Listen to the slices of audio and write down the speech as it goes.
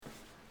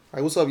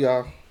Hey, what's up,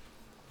 y'all?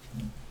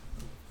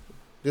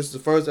 This is the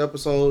first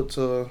episode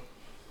to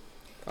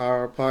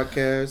our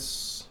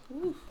podcast.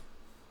 Ooh.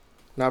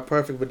 Not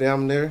perfect, but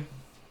damn near.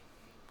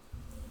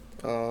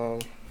 Um,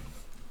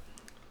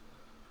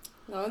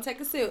 Go and take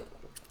a sip.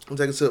 I'm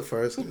taking a sip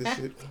first.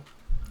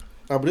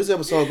 But this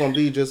episode gonna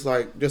be just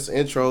an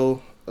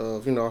intro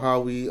of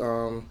how we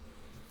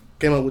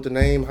came up with the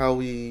name, how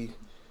we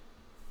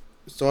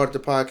started the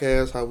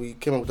podcast, how we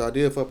came up with the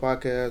idea for a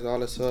podcast, all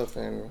that stuff,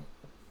 and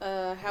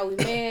How we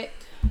met.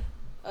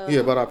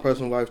 about our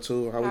personal life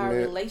too, how we our met,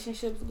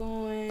 relationships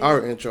going.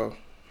 our intro.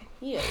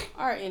 Yeah,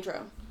 our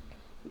intro.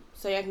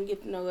 So y'all can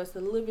get to know us a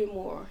little bit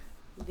more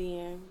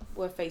than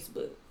what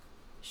Facebook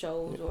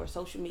shows or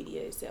social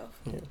media itself.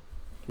 Yeah.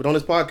 But on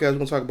this podcast, we're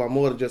gonna talk about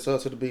more than just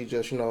us. It'll be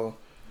just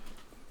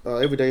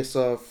everyday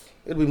stuff.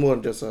 It'll be more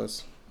than just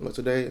us. But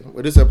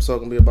this episode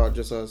gonna be about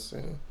just us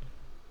and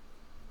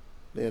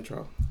the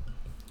intro.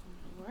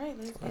 All right,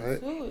 let's get All right.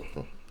 to it.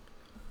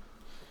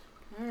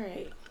 All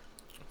right.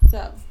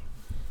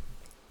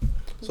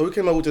 So we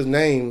came up with this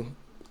name,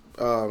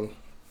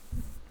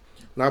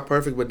 not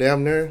perfect, but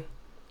damn near.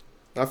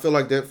 I feel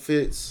like that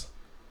fits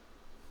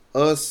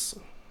us,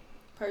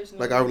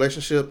 personally, like our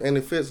relationship, and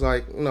it fits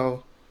ain't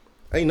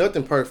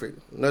nothing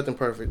perfect. Nothing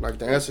perfect. Like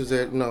the answers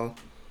that the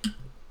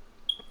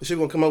shit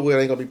gonna come up with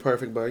ain't gonna be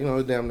perfect, but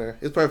it's damn near.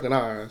 It's perfect in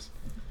our eyes.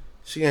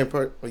 She ain't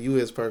perfect. Well, you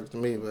is perfect to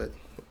me, but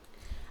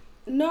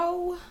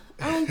no,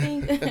 I don't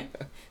think.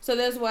 So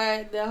that's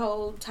why the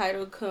whole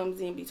title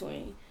comes in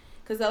between.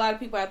 Because a lot of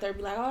people out there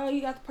be like, oh,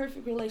 you got the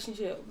perfect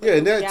relationship. But yeah,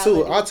 and that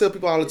too. I tell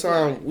people all the it's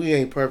time, not. we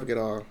ain't perfect at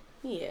all.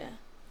 Yeah.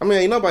 I mean,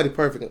 ain't nobody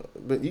perfect.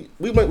 But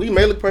we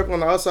may look perfect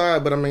on the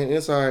outside, but I mean,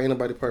 inside ain't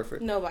nobody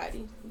perfect.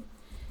 Nobody.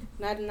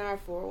 Not in our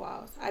 4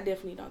 walls. I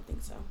definitely don't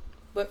think so.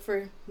 But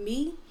for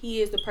me, he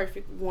is the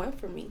perfect one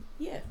for me.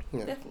 Yeah.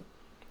 Definitely.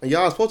 And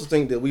y'all supposed to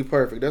think that we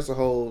perfect. That's the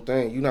whole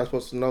thing. You're not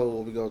supposed to know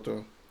what we go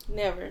through.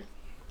 Never.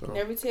 So,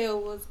 Never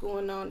tell what's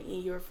going on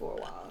in your 4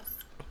 walls.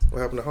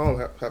 what happened at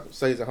home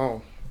stays at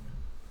home.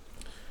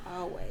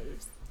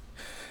 Always.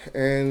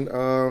 And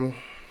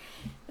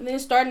then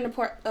starting the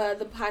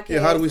podcast.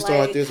 yeah, how do we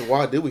start this?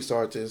 Why did we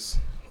start this?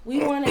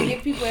 We want to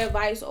give people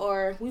advice,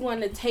 or we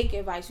want to take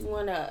advice. We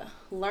want to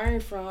learn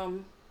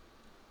from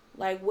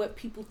what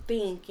people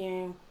think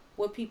and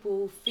what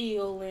people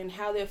feel and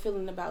how they're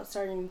feeling about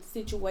certain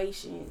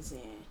situations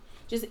and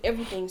just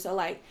everything. So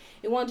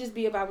it won't just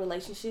be about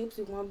relationships.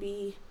 It won't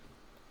be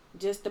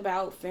just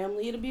about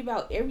family. It'll be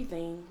about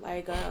everything,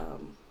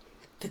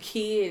 the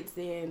kids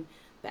and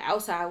the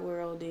outside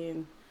world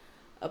and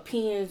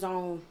opinions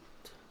on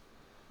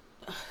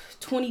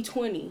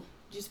 2020,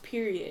 just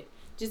period,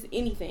 just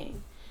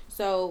anything.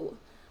 So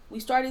we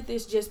started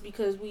this just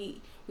because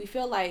we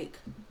feel like,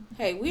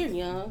 hey, we're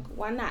young.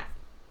 Why not?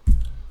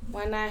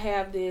 Why not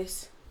have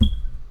this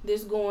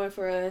going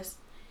for us?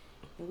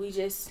 And we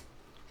just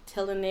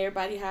telling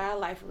everybody how our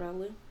life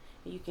rolling.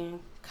 You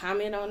can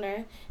comment on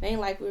there. It ain't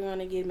like we're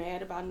gonna get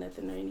mad about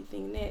nothing or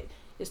anything. That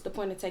it's the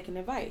point of taking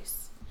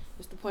advice.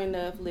 It's the point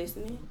of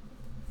listening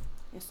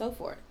and so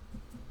forth.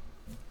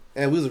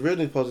 And we was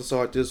originally supposed to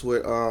start this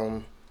with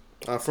our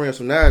friends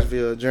from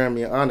Nashville,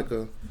 Jeremy and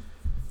Annika.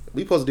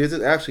 We supposed to do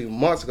this actually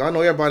months ago. I know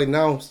everybody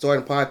now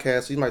starting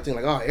podcasts. So you might think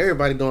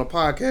everybody doing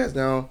podcasts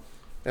now.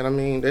 And I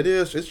mean,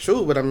 it's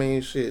true, but I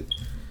mean, shit.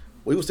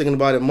 We was thinking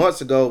about it months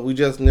ago. We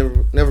just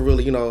never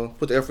really,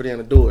 put the effort in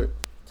to do it.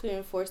 To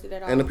enforce it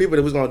at all. And the people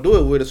that was gonna do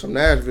it with us from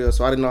Nashville,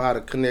 so I didn't know how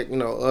to connect,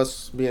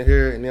 us being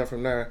here and then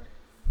from there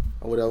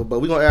or whatever. But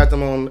we gonna add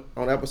them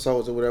on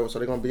episodes or whatever, so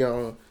they're gonna be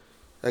on.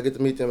 I get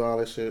to meet them and all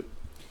that shit.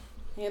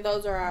 And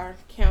those are our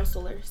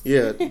counselors.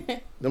 Yeah,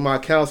 them our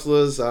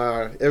counselors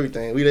are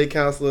everything. We they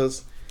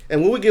counselors,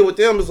 and when we get with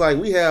them, it's like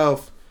we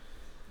have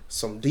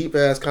some deep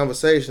ass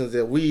conversations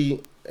that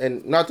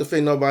and not to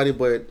offend nobody,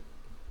 but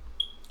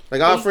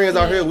our friends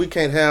out here, we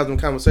can't have them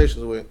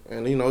conversations with,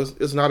 and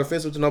it's not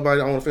offensive to nobody.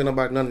 I don't want to offend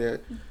nobody, none of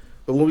that.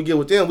 But when we get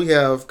with them, we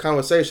have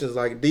conversations,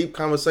 deep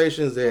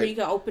conversations that where you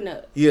can open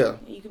up. Yeah,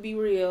 you can be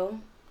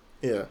real.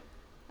 Yeah.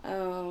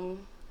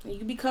 You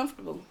can be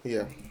comfortable.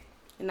 Yeah.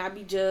 And not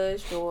be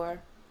judged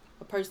or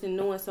a person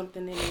knowing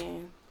something and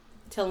then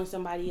telling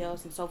somebody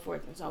else and so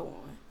forth and so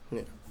on.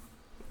 Yeah.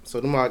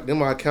 So them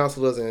are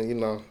counselors, and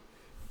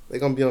they're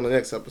gonna be on the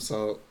next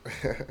episode.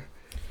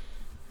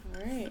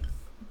 All right.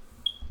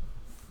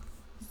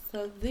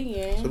 So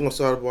then. So we're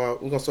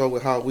gonna start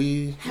with how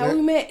we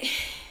met.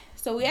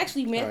 So we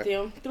actually met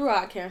them through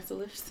our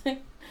counselors.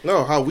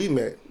 No, how we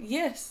met.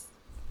 Yes.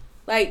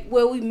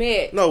 Where we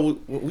met. No,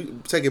 we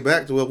take it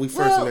back to where we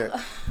first met.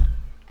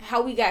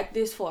 How we got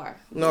this far.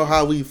 No,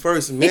 how we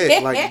first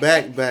met,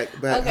 back.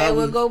 Okay,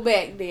 we'll go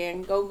back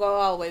then. Go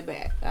all the way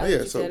back.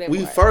 So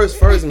we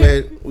first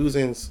met. We was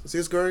in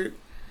 6th grade.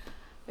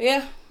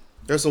 Yeah.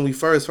 That's when we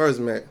first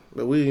met.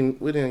 But we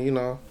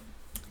didn't,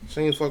 she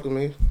ain't fuck with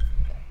me.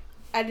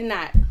 I did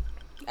not.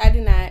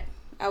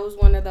 I was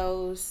one of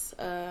those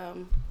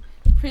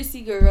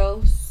prissy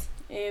girls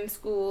in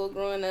school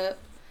growing up.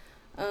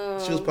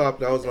 She was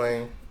popular. I was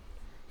lame.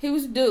 He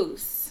was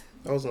Deuce.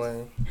 That was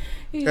lame.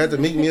 Had the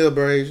Meek Mill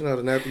braids, you know,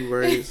 the nappy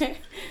braids.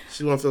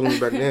 She wasn't feeling me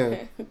back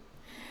then.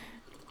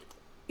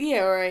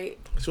 Yeah, right.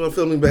 She wasn't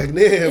feeling me back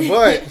then,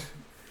 but,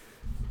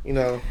 you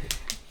know,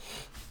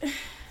 as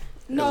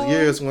the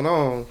years went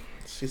on,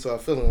 she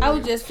started feeling me. I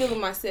was just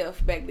feeling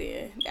myself back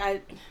then.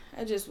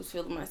 I just was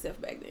feeling myself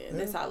back then. Yeah.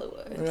 That's all it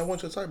was. I mean, I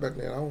wasn't your type back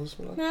then. I was,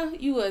 you know. No,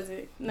 you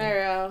wasn't. Not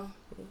at all.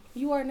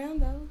 You are now,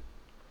 though.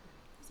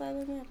 That's all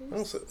that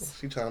matters.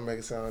 She trying to make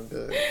it sound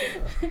good.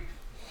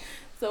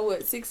 So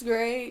what, 6th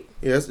grade?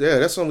 Yeah,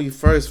 that's when we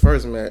first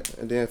met.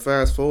 And then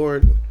fast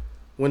forward,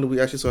 when did we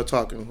actually start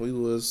talking? We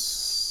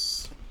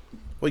was,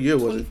 what year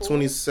was 24. It?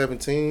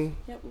 2017?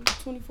 Yep, we was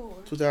 24.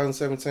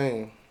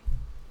 2017.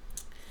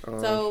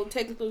 So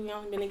technically we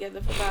only been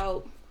together for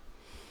about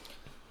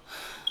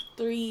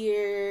 3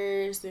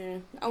 years,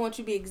 and I want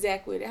you to be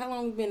exact with it. How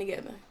long we been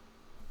together?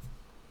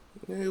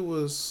 It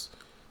was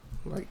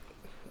like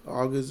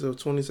August of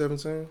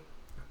 2017.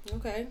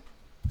 Okay.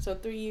 So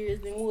 3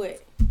 years, then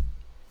what?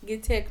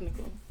 Get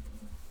technical.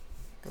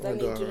 Because I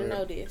need you to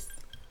know this.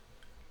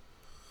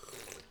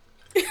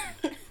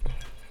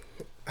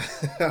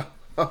 I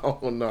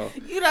don't know.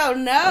 You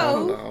don't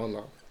know? I don't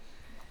know.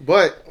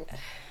 But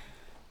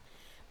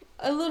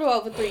a little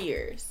over 3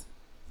 years.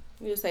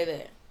 We'll say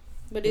that.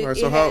 But it, right,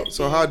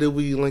 so how did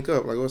we link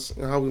up? Like,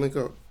 how we link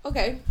up?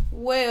 Okay.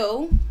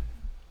 Well,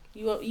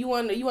 you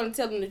want to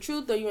tell them the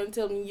truth, or you want to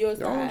tell them your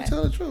side? I want to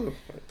tell the truth.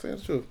 Tell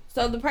the truth.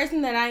 So the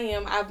person that I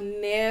am, I've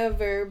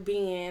never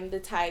been the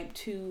type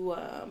to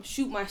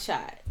shoot my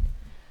shot.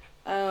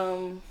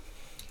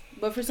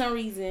 But for some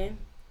reason,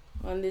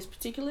 on this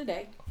particular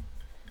day,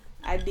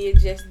 I did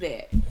just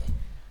that.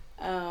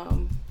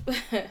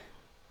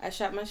 I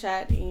shot my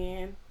shot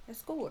and I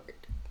scored.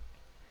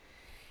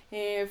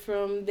 And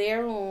from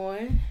there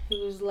on,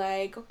 it was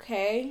like,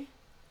 okay.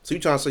 So you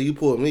trying to say you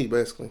pulled me,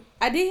 basically?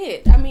 I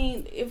did. I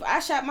mean, if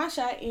I shot my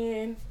shot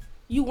and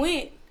you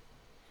went,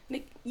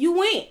 you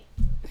went.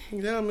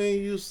 Yeah, I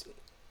mean, you...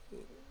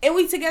 And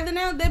we together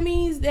now, that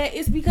means that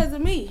it's because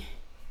of me.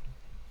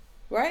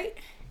 Right?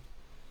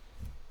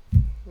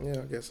 Yeah,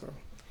 I guess so.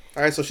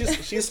 All right, so she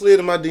slid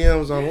in my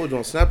DMs on, what we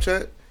doing,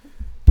 Snapchat?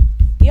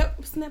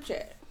 Yep,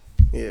 Snapchat.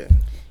 Yeah.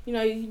 You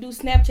know, you do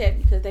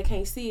Snapchat because they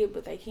can't see it,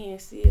 but they can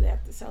see it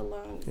after so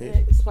long.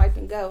 Yeah. Swipe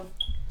and go.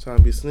 Trying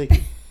to be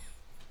sneaky.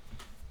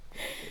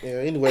 Yeah,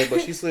 anyway,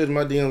 but she slid in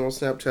my DMs on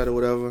Snapchat or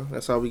whatever.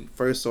 That's how we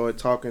first started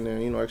talking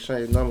and, you know,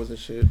 exchanged numbers and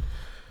shit.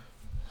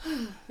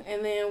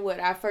 And then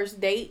our first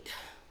date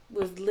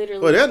was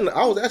literally... Well,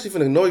 I was actually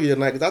finna ignore you that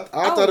night because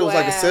I thought it was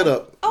like a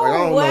setup. Oh, like, I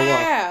don't wow.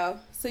 know why.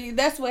 So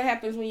that's what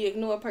happens when you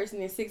ignore a person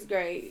in 6th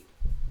grade.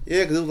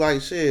 Yeah, because it was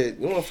like, shit,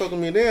 you want to fuck with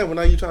me then, but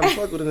now you trying to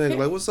fuck with a nigga.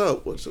 Like, what's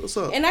up? What's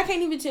up? And I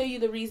can't even tell you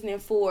the reasoning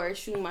for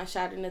shooting my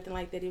shot or nothing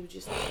like that. It was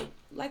just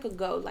like a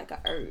go, like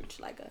a urge,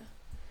 like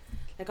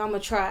I'm going to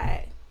try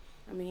it.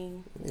 I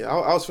mean... Yeah,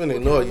 I was finna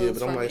ignore you,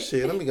 but I'm like,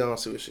 shit, let me go and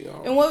see what she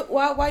on. And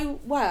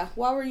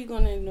why were you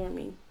going to ignore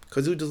me?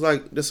 Because it was just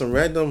like, just some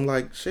random,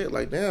 like, shit,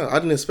 like, damn, I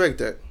didn't expect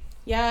that.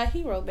 Yeah,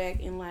 he wrote back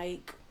in,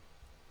 like,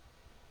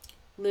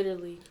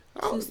 literally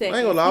 2 seconds. I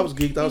ain't gonna lie, I was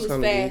geeked. I was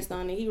kind of fast geeked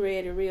on it. He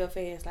read it real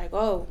fast, like,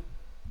 oh.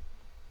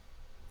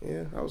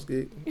 Yeah, I was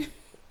geeked.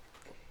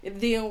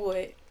 And then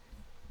what?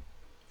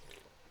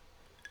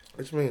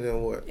 What you mean,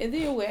 then what? And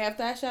then what?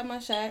 After I shot my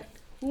shot,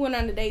 we went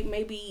on a date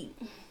maybe...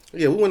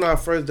 Yeah, we went on our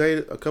first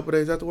date a couple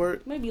days after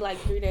work. Maybe like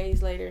 3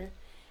 days later.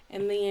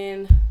 And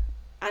then,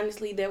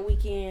 honestly, that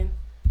weekend,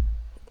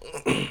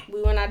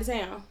 we went out of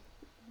town.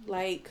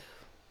 Like...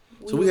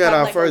 So we had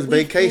our first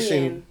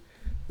vacation.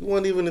 We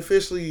weren't even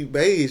officially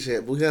beige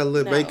yet, but we had a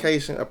little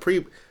vacation, a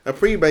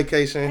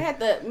pre-vacation. I had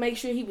to make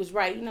sure he was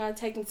right. You know, I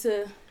take him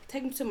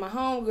to my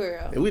home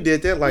girl. And we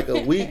did that like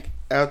a week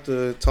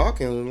after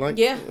talking. Like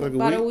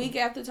about a week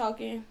after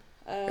talking.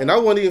 And I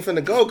wasn't even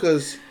finna go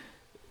because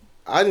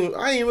I didn't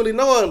really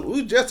know her.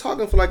 We were just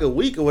talking for like a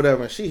week or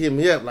whatever. And she hit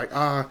me up like,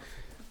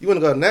 you want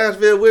to go to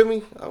Nashville with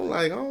me? I'm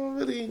like, I don't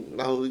really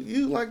know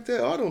you like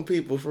that. All them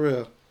people, for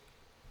real.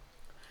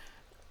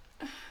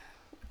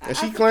 And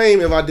she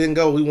claimed if I didn't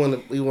go, we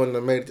wouldn't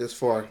have made it this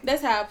far.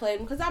 That's how I played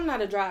him because I'm not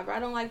a driver. I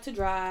don't like to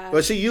drive.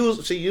 But she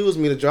used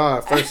me to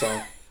drive first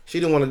off. She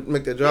didn't want to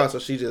make that drive, so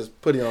she just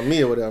put it on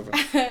me or whatever.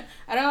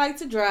 I don't like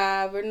to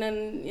drive or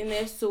nothing in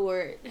that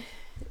sort.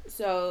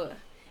 So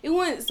it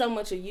wasn't so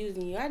much of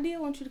using you. I did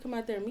want you to come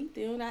out there and meet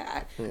them.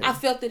 I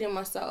felt it in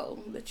my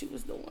soul that you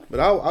was the one. But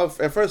I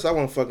at first I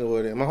wasn't fucking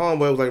with it. My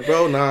homeboy was like,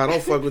 bro, nah,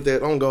 don't fuck with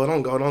that. Don't go.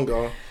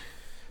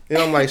 And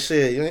I'm like,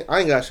 shit, I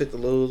ain't got shit to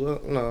lose.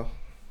 Well, no.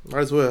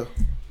 Might as well.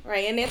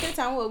 Right, and at that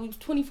time, we was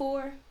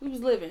 24. We was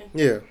living.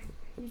 Yeah.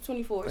 We was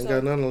 24. Ain't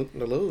got nothing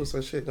to lose,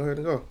 so shit, go ahead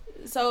and go.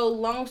 So,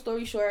 long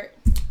story short,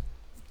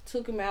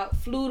 took him out,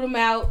 flew him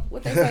out.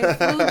 What they say,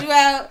 flew you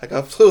out. I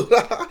got flew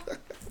out.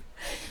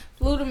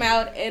 Flew him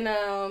out and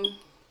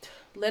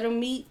let him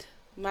meet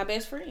my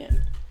best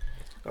friend.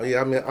 Oh, yeah,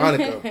 I met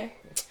Annika.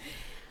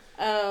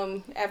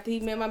 After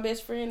he met my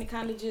best friend, it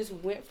kind of just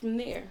went from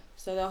there.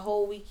 So, the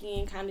whole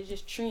weekend kind of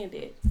just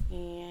trended.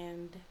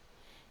 And...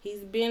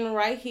 he's been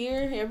right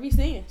here ever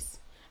since.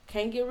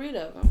 Can't get rid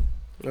of him.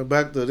 Now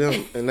back to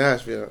them in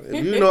Nashville.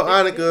 If you know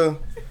Annika,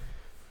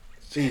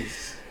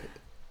 jeez,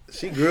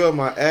 she grilled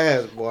my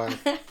ass, boy.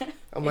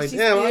 I'm like,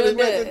 damn, I just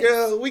met this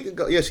girl a week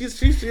ago. Yeah, she's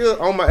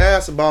still on my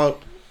ass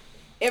about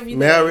everything.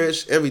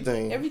 Marriage,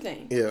 everything.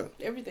 Everything. Yeah.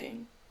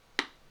 Everything.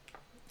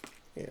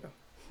 Yeah.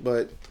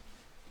 But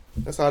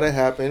that's how that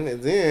happened.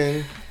 And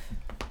then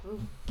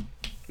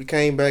we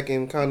came back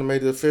and kind of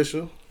made it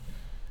official.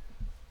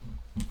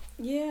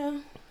 Yeah,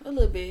 a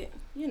little bit.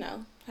 You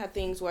know how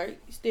things work.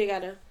 You still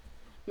got to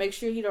make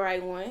sure you're the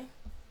right one.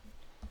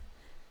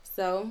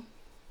 So,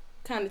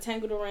 kind of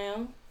tangled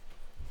around.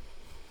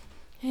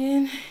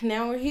 And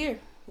now we're here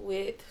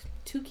with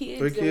 2 kids.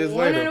 3 kids and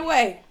one later. on the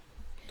way.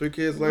 3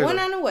 kids later. One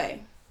on the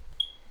way.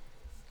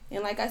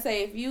 And like I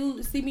say, if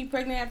you see me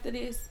pregnant after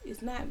this,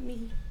 it's not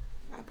me.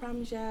 I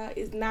promise y'all,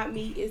 it's not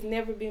me. It's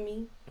never been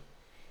me.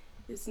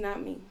 It's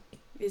not me.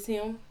 It's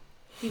him.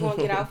 He won't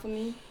get out for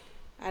me.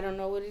 I don't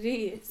know what it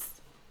is.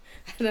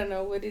 I don't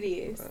know what it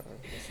is.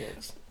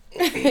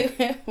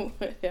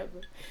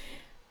 Whatever.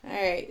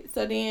 Alright,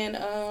 so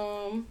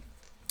then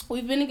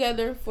we've been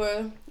together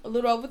for a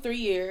little over 3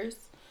 years.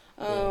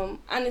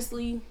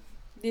 Honestly,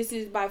 this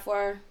is by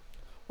far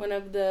one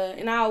of the,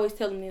 and I always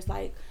tell him this,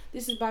 like,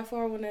 this is by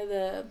far one of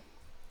the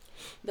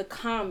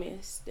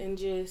calmest and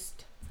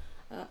just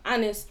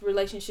honest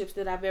relationships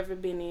that I've ever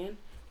been in.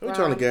 You're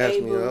trying to gas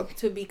me up.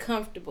 To be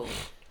comfortable.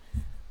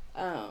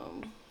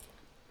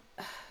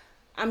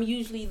 I'm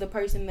usually the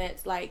person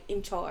that's like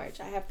in charge.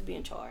 I have to be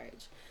in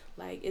charge.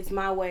 Like, it's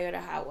my way or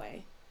the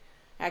highway.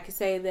 I can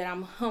say that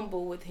I'm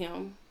humble with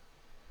him,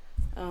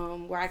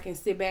 where I can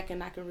sit back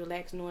and I can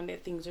relax knowing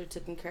that things are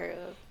taken care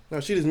of. No,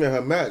 she just met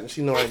her match and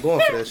she know I ain't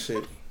going for that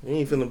shit. You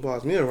ain't finna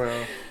boss me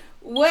around.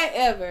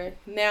 Whatever.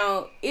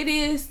 Now, it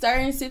is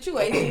certain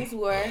situations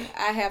where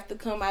I have to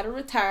come out of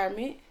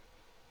retirement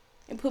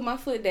and put my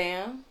foot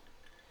down.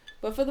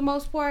 But for the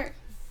most part,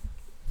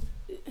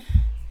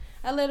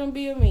 I let him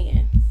be a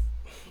man.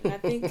 And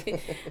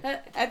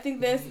I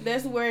think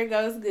that's where it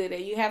goes good.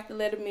 That you have to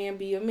let a man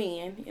be a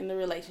man in the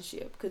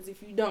relationship. Because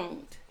if you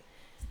don't,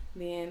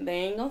 then they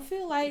ain't gonna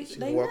feel like she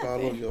they walk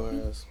nothing. all over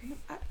your ass.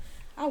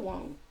 I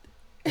won't.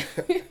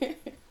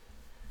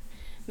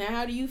 Now,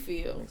 how do you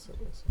feel?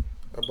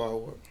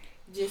 About what?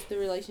 Just the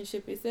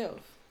relationship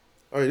itself.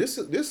 All right, this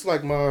is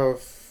like my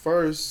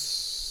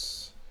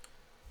first.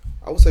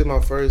 I would say my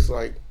first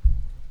like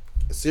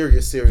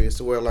serious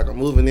to where like I'm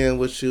moving in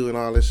with you and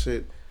all this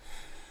shit.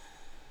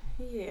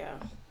 Yeah.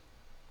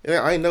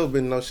 Yeah, I ain't never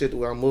been no shit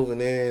where I'm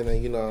moving in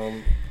and, you know,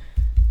 I'm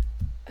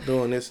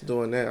doing this,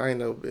 doing that. I ain't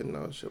never been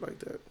no shit like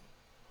that.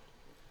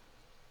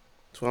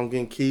 So I'm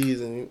getting keys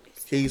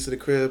to the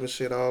crib and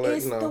shit, all that,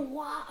 It's you know. the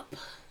WAP.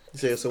 You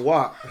say it's a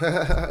WAP.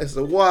 It's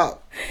a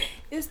WAP.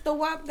 It's the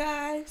WAP,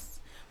 guys.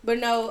 But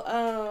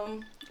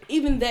no,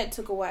 even that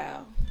took a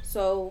while.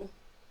 So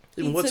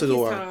Even he what took took a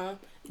his while? time.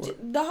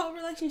 The whole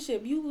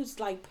relationship, you was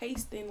like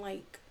pasting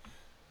like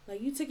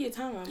you took your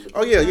time.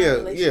 Oh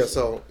yeah.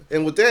 So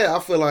and with that, I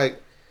feel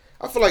like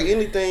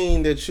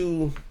anything that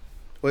you,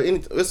 well,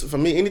 listen, for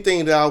me,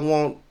 anything that I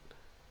want,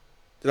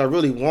 that I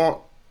really want,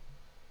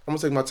 I'm gonna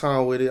take my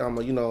time with it. I'm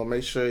gonna, you know,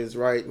 make sure it's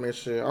right. Make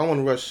sure I don't want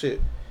to rush shit.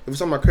 If it's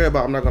something I care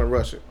about, I'm not gonna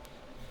rush it.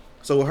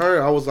 So with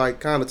her, I was like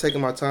kind of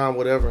taking my time,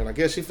 whatever. And I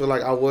guess she feel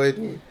like I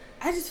wasn't.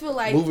 I just feel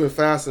like moving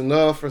fast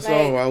enough or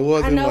something. I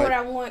wasn't. I know like, what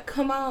I want.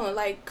 Come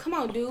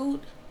on, dude.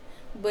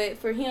 But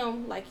for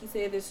him, like he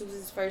said, this was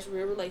his first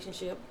real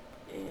relationship,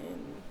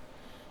 and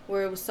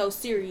where it was so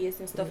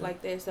serious and stuff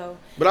like that. So,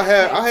 but I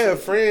had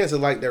friends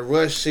that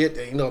rush shit.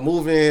 That, you know,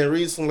 move in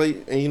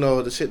recently, and you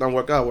know the shit don't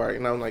work out right.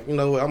 And I'm like, you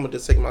know what, I'm gonna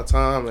just take my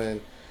time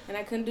and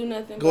I couldn't do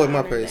nothing. Go at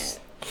my pace.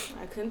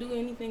 I couldn't do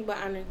anything but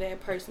honor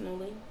that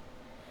personally.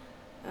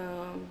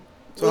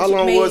 So how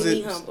long was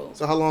it? Humble.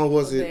 So how long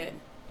was it?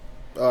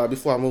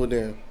 Before I moved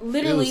in.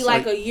 Literally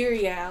like a year,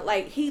 yeah.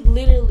 Like he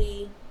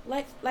literally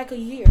like a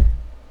year.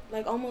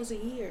 Like almost a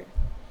year.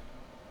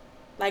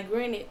 Like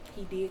granted,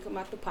 he did come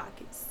out the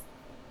pockets.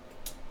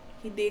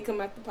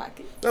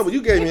 No, but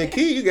you gave me a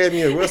key. You gave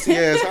me a rusty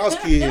ass house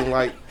key, and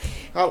like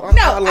how long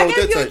I gave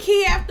did that you a take?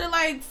 key after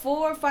like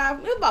 4 or 5.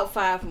 It was about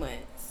 5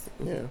 months.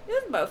 Yeah. It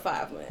was about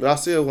 5 months. But I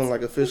still wasn't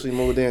like officially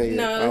moved in yet.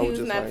 No, I he was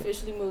just not like,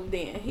 officially moved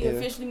in. He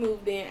officially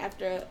moved in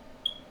after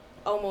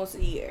almost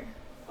a year.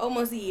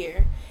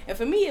 And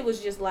for me, it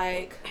was just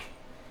like,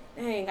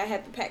 dang, I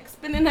had to pack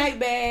spending night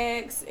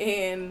bags,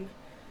 and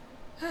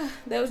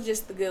that was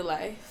just the good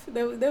life.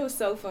 That was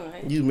so fun.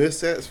 You miss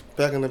that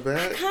packing the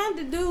bag? I kind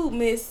of do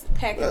miss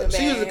packing the bag.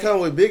 She used to come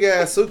with big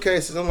ass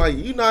suitcases. I'm like,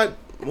 you not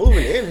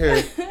moving in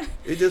here.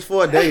 It's just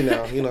for a day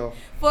now, you know.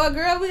 For a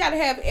girl, we gotta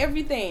have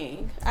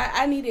everything.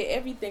 I needed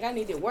everything. I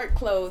needed work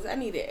clothes. I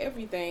needed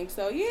everything.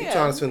 So yeah. You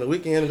trying to spend the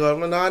weekend and go?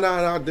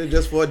 No,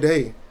 just for a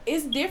day.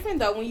 It's different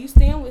though when you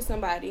stand with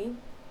somebody,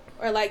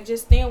 or like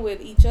just staying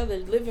with each other,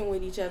 living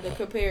with each other,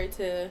 compared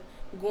to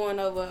going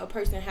over a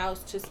person's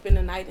house to spend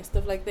the night and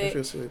stuff like that.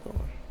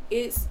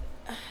 It's,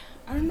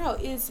 I don't know.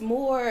 It's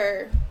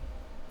more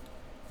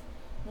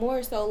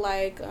so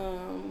like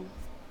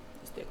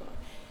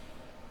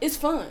it's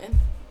fun.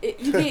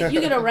 you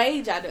get a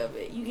rage out of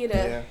it. You get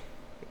a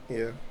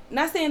yeah.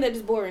 Not saying that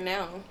it's boring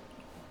now.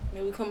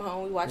 Maybe we come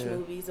home, we watch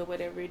movies or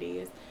whatever it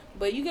is,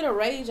 but you get a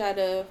rage out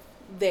of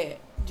that.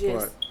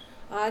 Just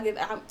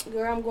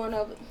girl, I'm going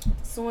over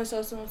so and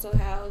so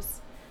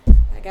house.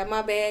 I got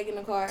my bag in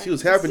the car. She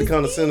was happy to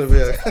come to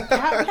Centerville.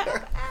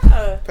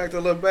 Packed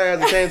her little bag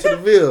and came to the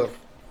Ville.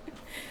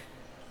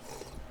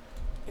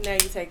 And now you're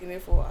taking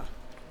it for a while.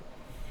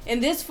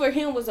 And this for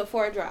him was a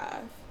far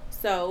drive.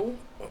 So.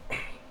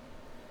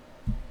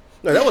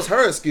 No, that was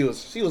her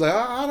excuse. She was like,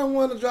 I don't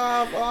want to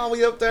drive all the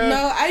way up there.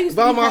 No, I used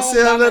to by be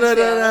myself. home by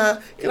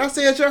myself. Can I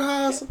stay at your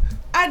house?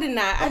 I did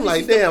not. I'm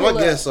like, damn, I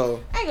guess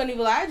so. I ain't gonna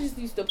even lie. I just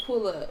used to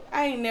pull up.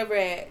 I ain't never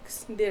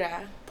asked, did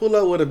I? Pull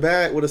up with a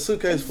bag, with a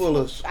suitcase full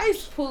of. I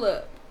used to pull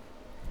up.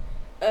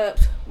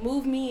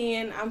 Move me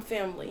in. I'm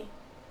family.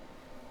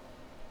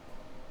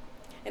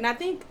 And I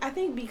think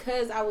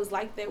because I was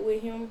like that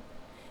with him,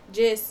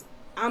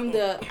 I'm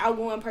the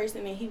outgoing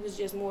person, and he was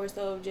just more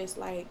so just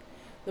like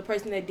the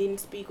person that didn't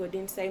speak or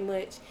didn't say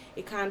much.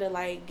 It kind of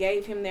like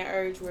gave him that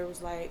urge where it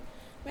was like,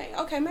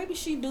 okay, maybe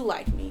she do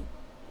like me,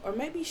 or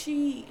maybe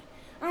she.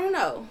 I don't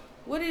know.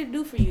 What did it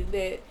do for you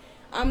that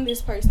I'm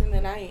this person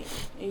that I am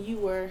and you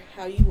were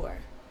how you were?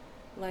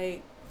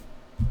 Like,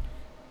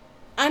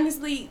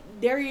 honestly,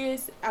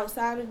 Darius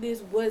outside of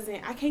this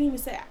wasn't, I can't even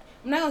say,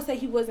 I'm not going to say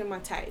he wasn't my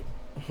type.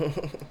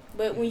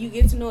 But when you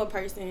get to know a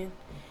person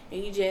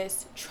and you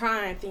just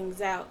trying things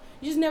out,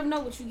 you just never know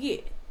what you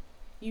get.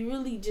 You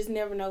really just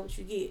never know what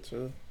you get.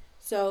 Sure.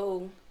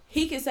 So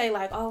he could say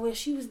like, oh, well,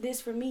 she was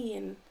this for me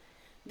and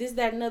this,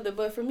 that, and other.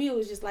 But for me, it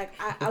was just like,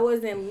 I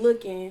wasn't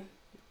looking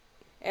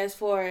as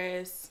far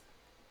as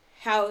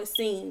how it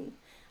seemed.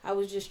 I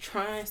was just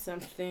trying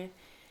something,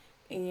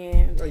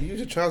 and you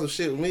just trying some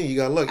shit with me. You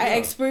got lucky. I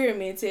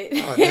experimented.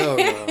 Oh hell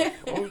no!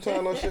 Don't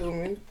try no shit with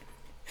me.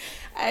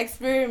 I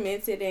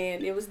experimented,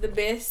 and it was the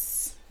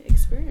best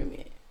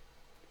experiment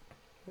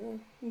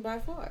by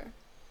far.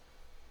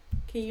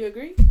 Can you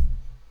agree?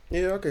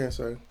 Yeah, I can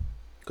say.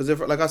 Cause if,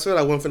 like I said,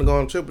 I wasn't finna go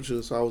on a trip with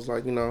you, so I was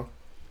like, you know.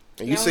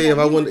 And you say if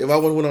I wouldn't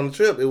went on the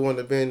trip, it wouldn't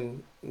have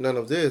been none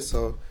of this.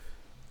 So.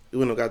 You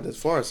wouldn't have gotten this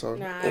far, so.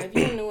 Nah, if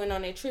you wouldn't have went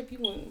on that trip, you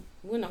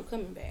wouldn't have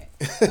coming back.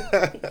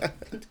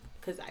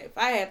 Because if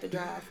I had to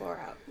drive far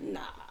out, nah.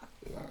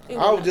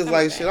 I was just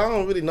like, back. Shit, I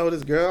don't really know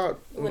this girl.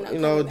 You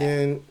know,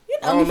 then. You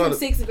know me from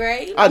 6th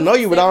grade. I know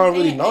you, but I don't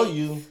really know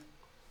you.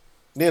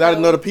 Then I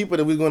didn't know the people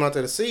that we going out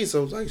there to see, so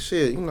it was like,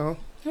 shit, you know.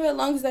 Well, as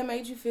long as that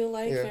made you feel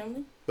like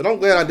family. But I'm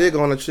glad I did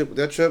go on the trip.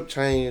 That trip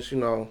changed, you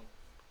know,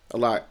 a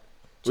lot.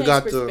 We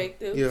got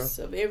perspectives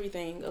of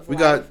everything of we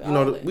life. Got, you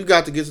know, we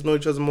got to get to know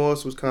each other more,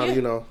 so it was kind of,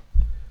 you know.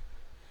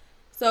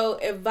 So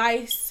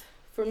advice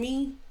for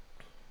me,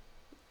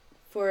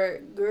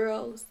 for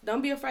girls,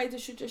 don't be afraid to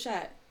shoot your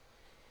shot.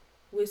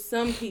 With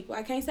some people,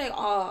 I can't say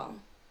all,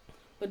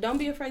 but don't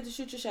be afraid to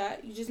shoot your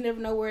shot. You just never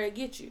know where it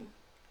gets you.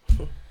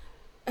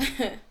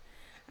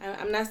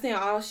 I'm not saying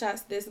all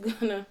shots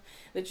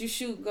that you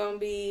shoot gonna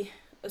be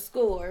a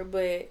score,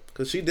 but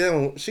cause she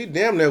damn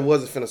near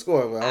wasn't finna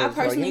score. But I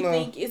personally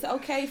think it's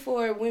okay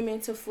for women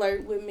to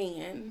flirt with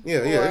men. Yeah,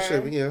 it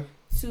should be. Yeah,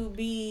 to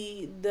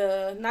be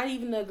not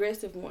even the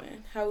aggressive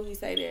one. How would we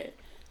say that?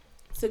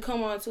 To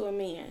come on to a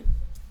man.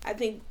 I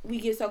think we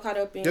get so caught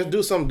up in just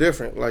do something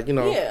different, like you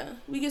know. Yeah,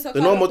 we get so.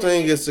 The normal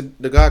thing is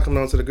the guy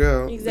coming on to the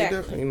girl. Exactly.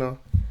 Be different, you know.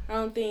 I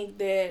don't think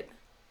that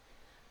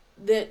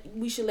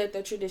we should let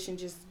that tradition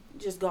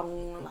just go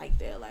on like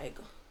that, like,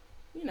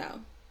 you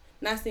know.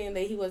 Not saying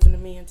that he wasn't a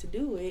man to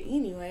do it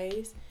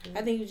anyways.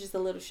 I think he was just a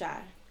little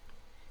shy.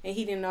 And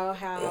he didn't know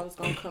how I was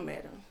going to come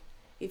at him.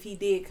 If he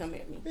did come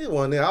at me. It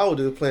wasn't there. I was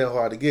just playing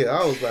hard to get.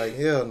 I was like,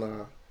 hell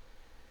nah.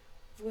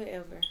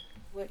 Whatever.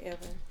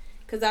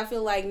 Because I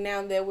feel like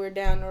now that we're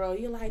down the road,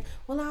 you're like,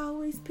 well, I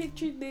always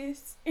pictured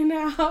this. And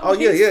I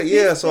always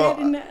yeah. So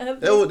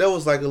that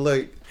was like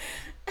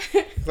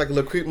it's like a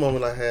little creep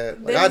moment I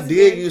had. Like I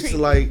did used creepy.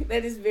 To like.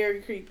 That is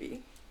very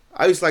creepy.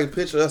 I used to like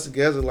picture us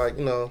together like,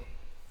 you know.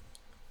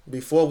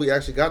 Before we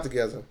actually got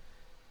together.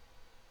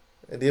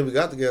 And then we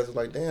got together,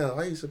 like, damn,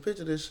 I used to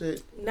picture this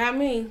shit. Not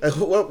me. Like,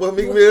 what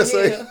Meek Mill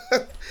say?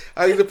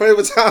 I used to pray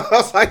for time I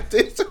was like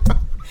this.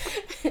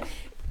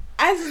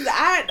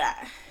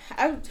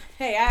 I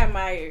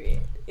admire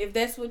it. If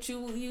that's what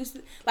you used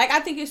to. Like,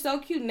 I think it's so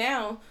cute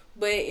now.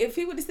 But if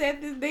he would have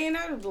said this then,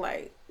 I would have been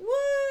like,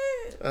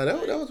 what?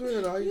 That was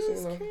weird. I used to,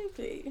 you know.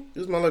 Creepy. It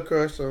was my little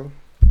crush, so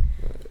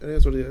it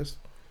is what it is.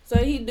 So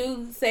he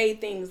do say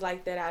things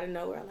like that out of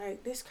nowhere,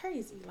 like, this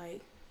crazy,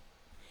 like,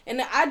 and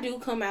I do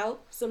come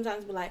out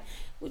sometimes, be like,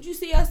 would you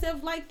see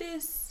yourself like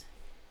this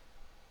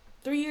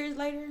 3 years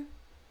later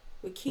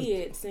with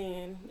kids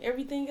and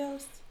everything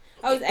else?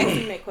 I was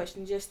asking that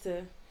question just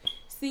to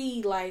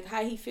see like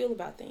how he feel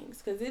about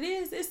things, because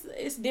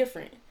it's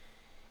different.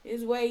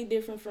 It's way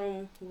different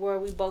from where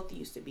we both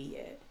used to be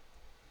at.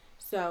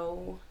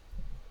 So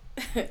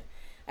I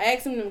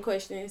asked him them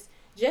questions.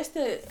 Just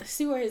to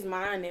see where his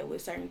mind at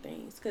with certain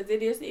things. Because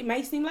it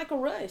may seem like a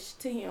rush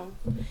to him.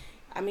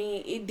 I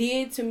mean, it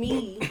did to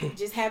me,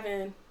 just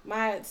having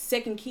my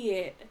second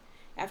kid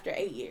after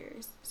 8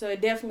 years. So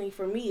it definitely,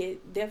 for me,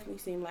 it definitely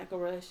seemed like a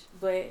rush.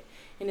 But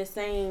in the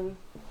same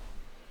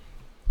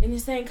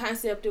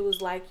concept, it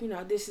was like,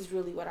 this is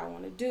really what I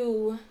want to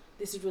do.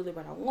 This is really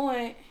what I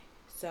want.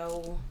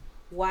 So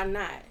why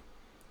not?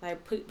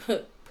 Like,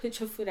 put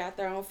your foot out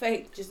there on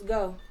faith. Just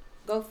go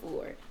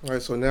for it. All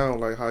right. So now,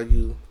 like, how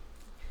you?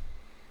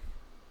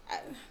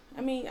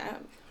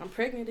 I'm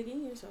pregnant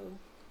again, so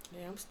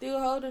yeah, I'm still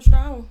holding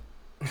strong.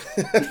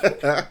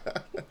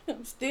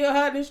 I'm still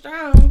holding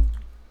strong.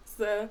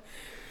 So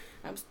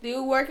I'm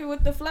still working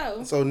with the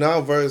flow. So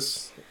now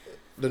versus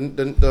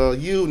the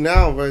you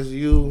now versus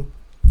you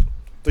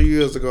 3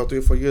 years ago, 3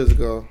 or 4 years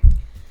ago.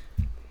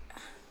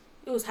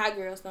 It was hot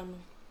girl summer.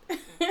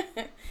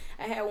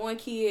 I had one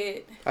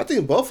kid. I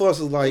think both of us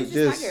is like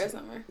just hot girl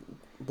summer.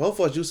 Both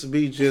of us used to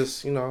be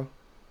just,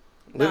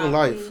 living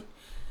life.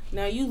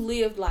 Now you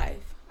lived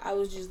life. I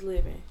was just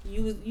living.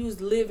 You was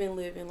living.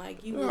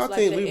 Like you was I like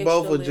think we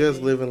both were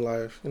just living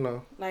life,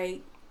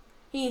 Like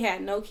he ain't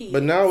had no kids.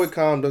 But now it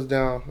calmed us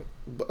down.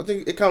 I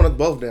think it calmed us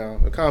both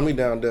down. It calmed me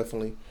down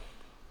definitely.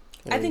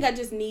 I think I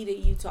just needed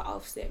you to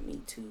offset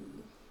me to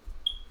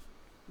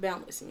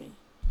balance me.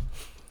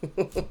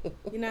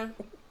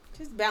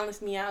 Just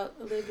balance me out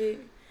a little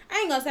bit. I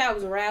ain't gonna say I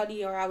was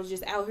rowdy or I was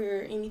just out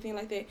here or anything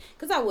like that,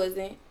 because I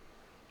wasn't.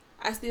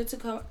 I still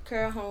took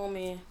care of home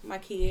and my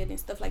kid and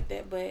stuff like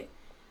that, but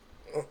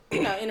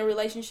in a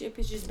relationship,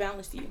 it's just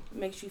balanced you. It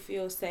makes you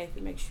feel safe.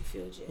 It makes you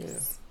feel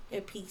just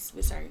at peace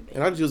with certain things.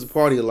 And I just used to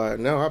party a lot.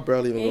 Now I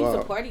barely even go out. He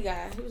was a party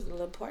guy. He was a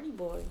little party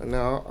boy. And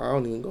now I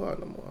don't even go out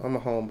no more. I'm a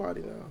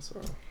homebody now,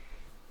 so.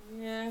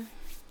 Yeah,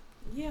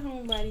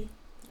 homebody.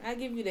 I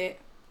give you that.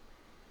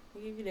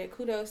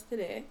 Kudos to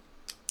that.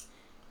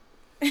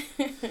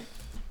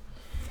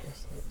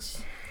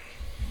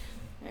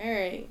 All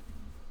right.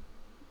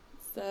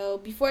 So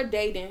before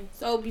dating,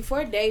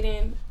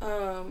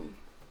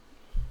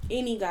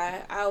 any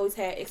guy, I always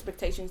had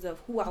expectations of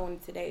who I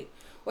wanted to date,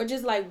 or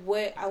just like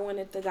what I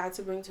wanted the guy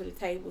to bring to the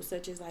table,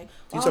 such as like.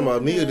 You talking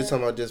about me or just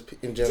talking about just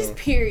in general? Just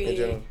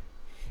period.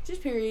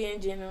 Just period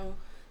in general.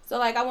 So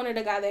like I wanted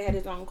a guy that had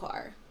his own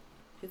car,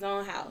 his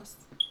own house,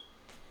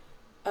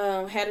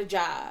 had a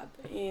job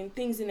and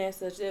things in that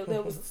such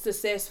that was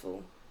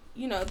successful.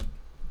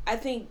 I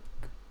think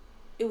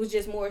it was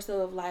just more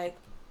so of like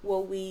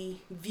what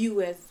we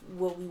view as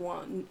what we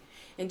want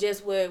and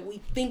just what we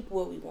think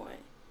what we want.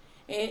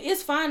 And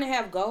it's fine to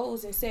have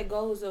goals and set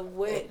goals of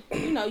what,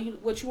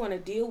 what you want to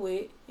deal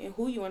with and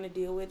who you want to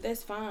deal with.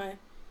 That's fine.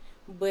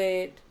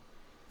 But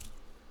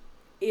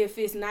if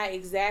it's not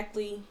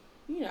exactly,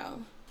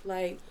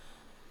 like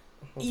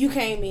you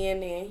came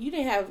in and you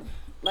didn't have,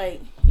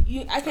 like,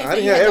 I can't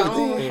say you had your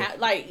own house.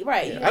 Like,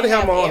 right. Yeah, I didn't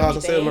have my own house. I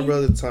stayed with my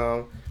brother at the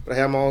time. But I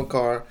had my own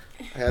car.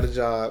 I had a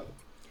job.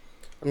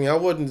 I mean, I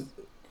wasn't,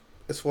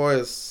 as far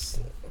as,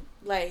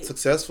 like,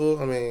 successful,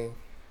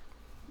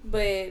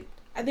 But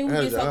I think we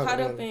get so caught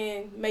up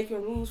in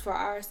making rules for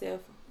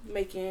ourselves,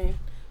 making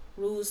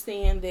rules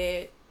saying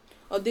that,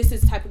 oh, this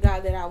is the type of guy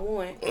that I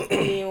want. And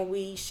then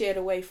we shed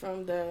away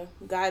from the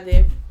guy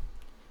that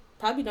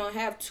probably don't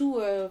have 2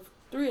 or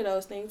 3 of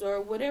those things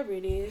or whatever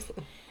it is.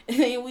 And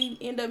then we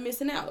end up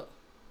missing out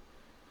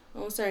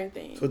on certain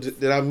things. So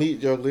did I meet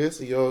your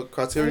list, your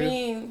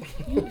criteria?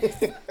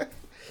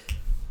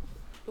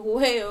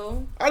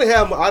 Well, I didn't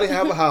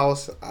have a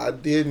house. I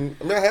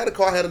had a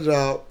car, I had a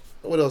job.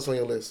 What else on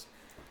your list?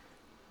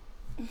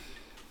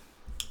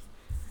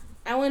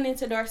 I went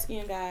into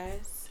dark-skinned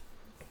guys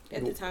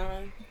at the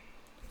time.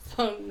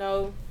 So,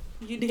 no,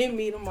 you didn't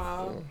meet them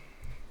all.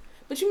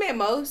 But you met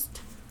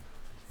most.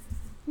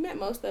 You met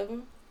most of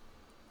them.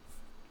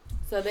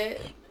 So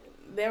that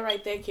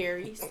right there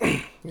carries.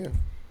 Yeah.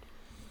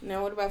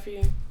 Now, what about for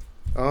you?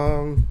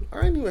 I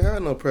ain't even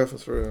had no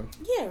preference for real.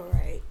 Yeah,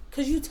 right.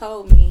 Because you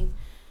told me.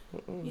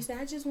 You said,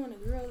 I just want a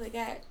girl that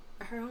got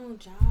her own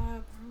job,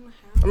 her own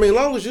house. As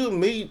long as you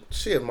meet,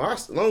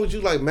 as long as you,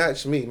 like,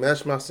 match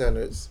my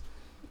standards.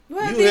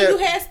 Well, you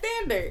had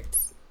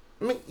standards.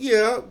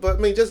 Yeah,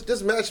 but,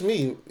 just match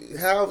me.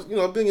 Have,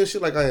 being your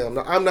shit like I am.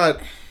 I'm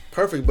not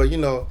perfect, but, you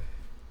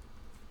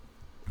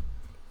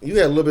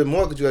had a little bit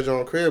more because you had your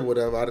own crib or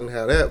whatever. I didn't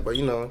have that, but,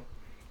 of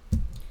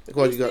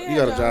course, you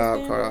got a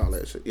job, car, all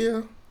that shit.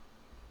 Yeah.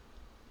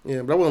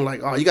 Yeah, but I wasn't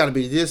like, oh, you got to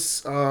be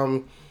this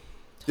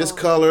this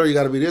color, you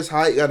got to be this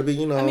height, you got to be,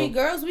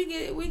 girls, we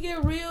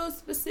get real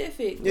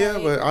specific. Yeah,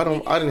 like,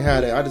 but I didn't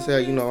have that. I just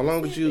had, as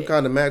long as you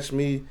kind of match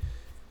me,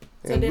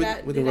 and so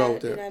we can roll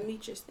with that. Did I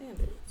meet your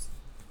standards?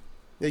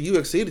 Yeah, you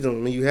exceeded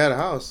them. You had a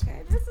house.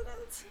 Okay,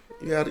 that's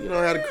you had,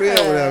 had a crib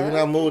or whatever.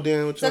 I moved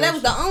in with you. So that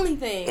was the only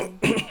thing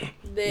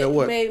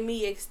that made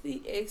me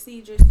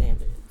exceed your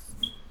standards.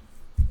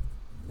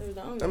 That was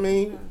the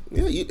only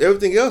thing.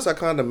 Everything else I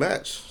kind of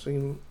matched.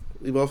 So,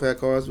 we both had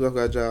cars. We both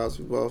got jobs.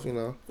 We both,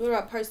 What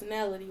about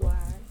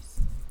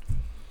personality-wise?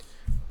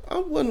 I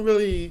wasn't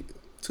really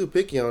too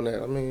picky on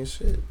that.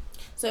 Shit.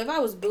 So if I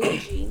was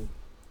bougie,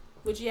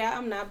 which,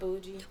 I'm not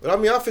bougie. But,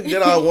 I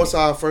figured that out once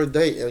our first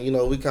date.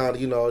 And, we kind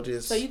of,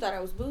 just... So you thought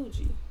I was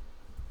bougie?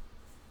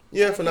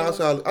 Yeah, from the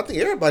outside. I think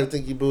everybody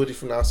think you bougie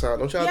from the outside.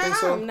 Don't y'all think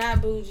so? I'm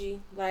not bougie.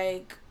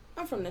 Like,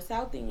 I'm from the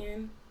South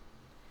End.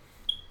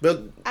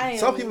 But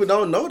some people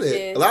don't know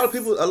that. A lot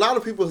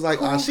of people is like,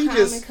 cool, she calm,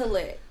 just. and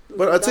collect.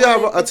 But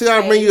until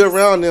I bring you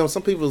around them,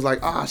 some people is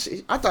like, I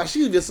thought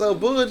she was just so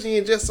bougie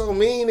and just so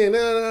mean and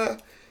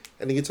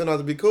and then you turn out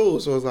to be cool.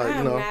 So it's like,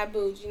 I'm not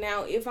bougie.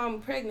 Now, if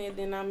I'm pregnant,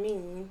 then I'm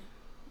mean,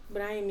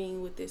 but I ain't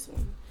mean with this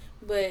one.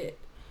 But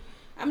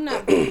I'm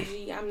not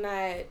bougie. I'm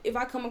not. If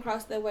I come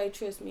across that way,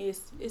 trust me,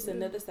 it's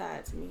another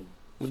side to me.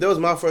 That was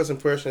my first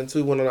impression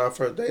too. When on our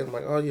first date, I'm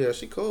like, oh yeah,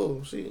 she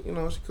cool. She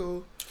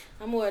cool.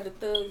 I'm more of the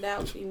thugged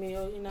out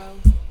female,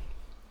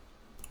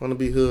 Want to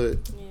be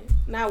hood. Yeah.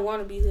 Not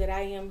want to be hood.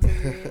 I am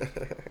hood.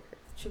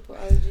 Triple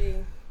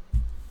OG.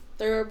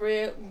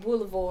 Thoroughbred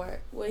Boulevard.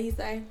 What he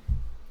say?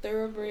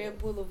 Thoroughbred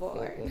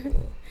Boulevard.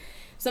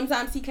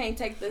 Sometimes he can't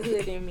take the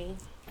hood in me.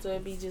 So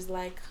it'd be just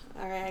like,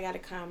 all right, I got to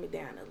calm it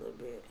down a little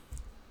bit.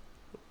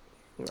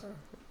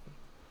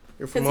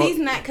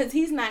 Cause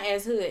he's not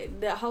as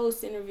hood. The whole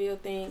Centerville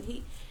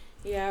thing,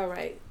 all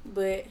right.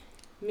 But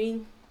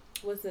me,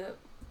 what's up?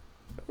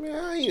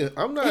 Man,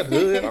 I'm not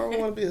hood. I don't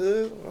want to be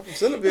hood. I'm from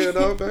Centerville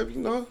though, baby.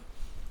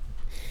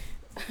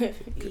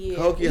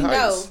 Yeah,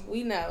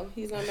 we know.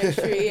 He's gonna make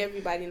sure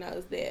everybody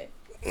knows that.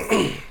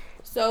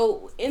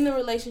 So, in the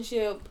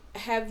relationship,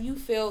 have you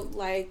felt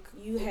like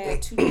you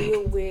had to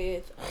deal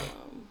with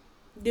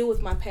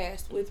my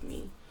past with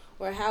me,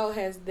 or how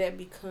has that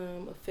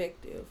become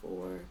effective,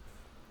 or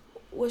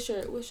what's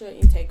your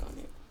intake on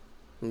it?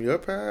 Your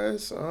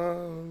past,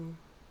 or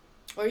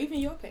even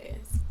your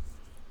past.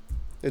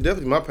 It's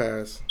definitely my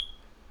past,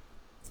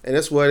 and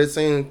that's why this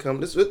saying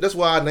comes. That's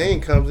why our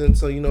name comes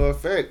into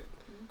effect.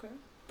 Okay.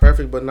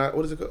 Perfect, but not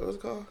what is it called? What's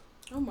it called?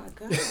 Oh my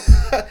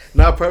God.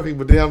 Not perfect,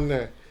 but damn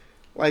near.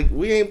 Like,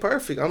 we ain't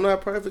perfect. I'm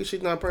not perfect.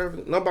 She's not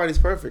perfect. Nobody's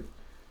perfect.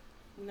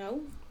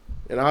 No.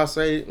 And I'll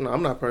say, no,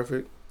 I'm not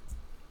perfect.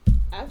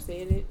 I've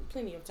said it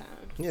plenty of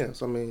times.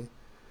 Yes, I mean,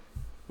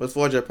 but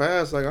for your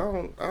past, like,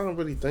 I don't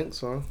really think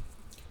so.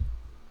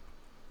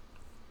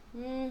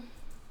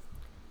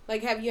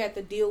 Like, have you had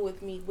to deal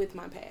with me with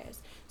my past?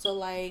 So,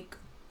 like,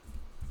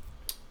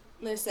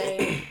 let's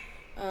say,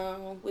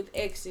 with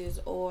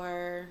exes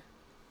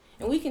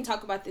and we can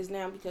talk about this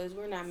now because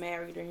we're not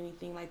married or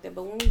anything like that.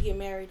 But when we get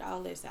married,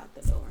 all that's out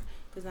the door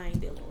because I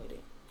ain't dealing with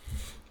it.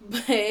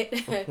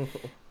 But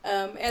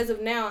as of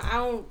now,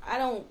 I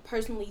don't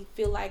personally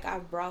feel like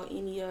I've brought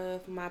any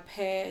of my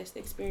past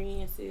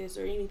experiences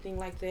or anything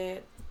like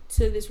that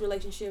to this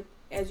relationship,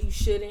 as you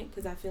shouldn't,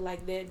 because I feel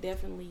like that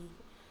definitely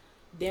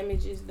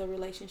damages the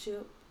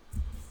relationship.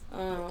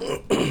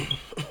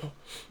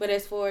 But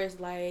as far as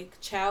like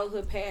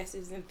childhood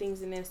passes and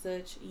things and that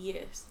such,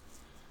 yes,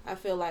 I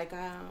feel like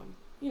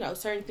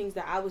certain things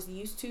that I was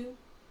used to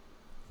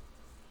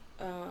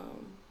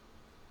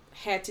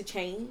had to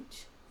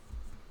change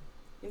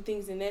and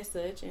things and that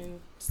such, and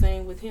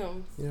same with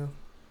him. Yeah.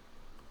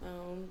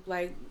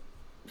 Like,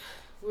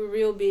 we're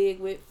real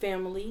big with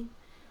family.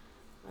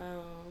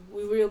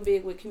 We're real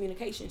big with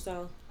communication.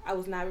 So I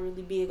was not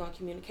really big on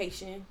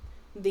communication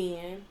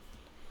then,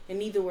 and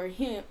neither was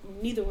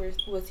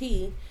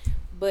he.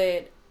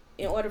 But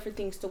in order for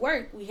things to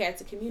work, we had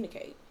to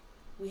communicate.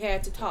 We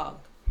had to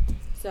talk.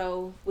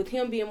 So with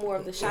him being more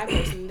of the shy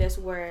person, that's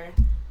where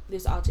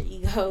this alter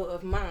ego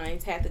of mine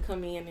had to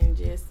come in and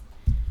just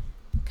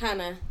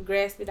kind of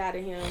grasp it out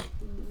of him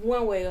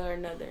one way or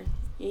another.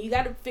 And you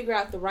got to figure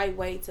out the right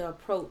way to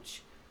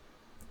approach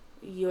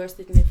your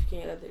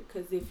significant other,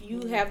 because if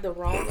you have the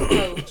wrong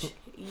approach,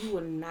 you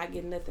will not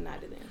get nothing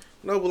out of them.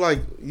 No, but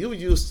like you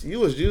was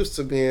used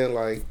to being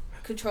like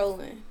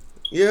controlling.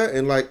 Yeah,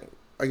 and like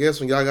I guess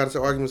when y'all got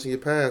into arguments in your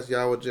past,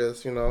 y'all would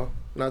just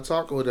not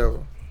talk or whatever.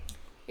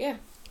 Yeah.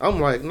 I'm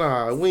like,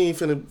 nah, we ain't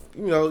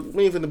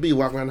finna be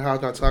walking around the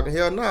house not talking.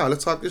 Hell nah,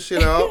 let's talk this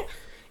shit out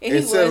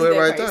and settle it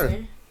right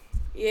there.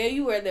 Yeah,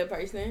 you were that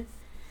person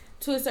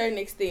to a certain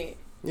extent.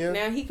 Yeah.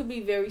 Now he could be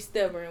very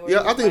stubborn.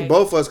 Yeah, I think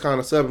both of us kind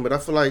of stubborn, but I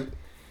feel like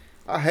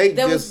I hate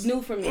that this. was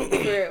new for me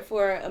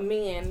for a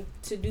man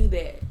to do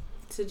that,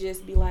 to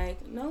just be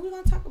like, no, we're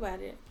gonna talk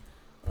about it,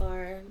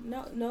 or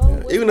no.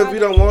 Yeah. Even if you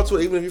don't want to,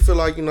 even if you feel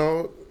like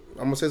I'm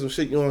gonna say some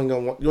shit you ain't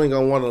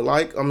gonna want to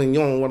like. I mean, you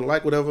don't want to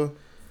like whatever.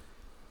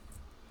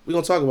 We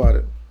gonna talk about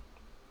it.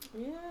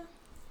 Yeah.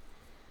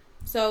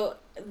 So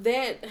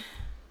that,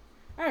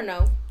 I don't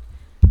know,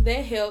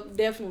 that helped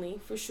definitely,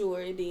 for sure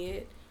it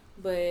did,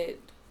 but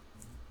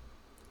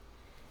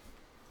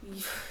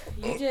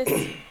you just,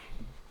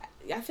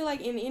 I feel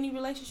like in any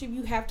relationship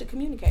you have to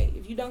communicate.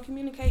 If you don't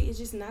communicate, it's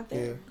just not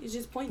there. Yeah. It's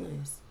just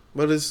pointless.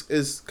 But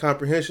it's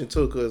comprehension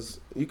too, because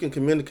you can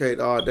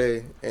communicate all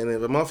day, and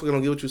if a motherfucker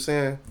don't get what you're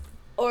saying,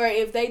 or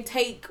if they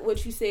take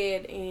what you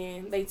said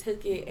and they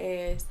took it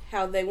as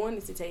how they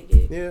wanted to take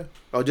it. Yeah.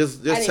 Or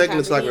just taking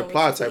it to like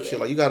reply type shit.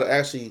 Like, you got to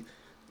actually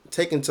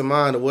take into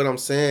mind of what I'm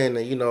saying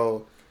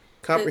and,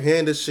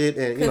 comprehend this shit.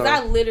 And because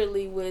I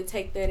literally would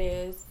take that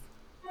as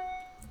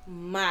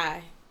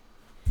my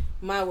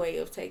way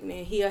of taking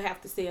it. He'll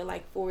have to say it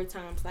like 4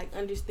 times. Like,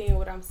 understand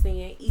what I'm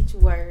saying, each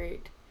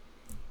word.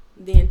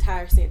 the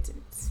entire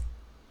sentence.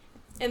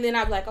 And then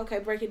I'm like, okay,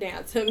 break it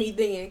down to me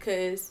then,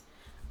 because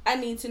I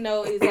need to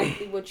know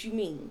exactly what you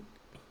mean.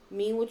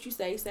 Mean what you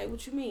say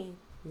what you mean.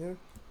 Yeah.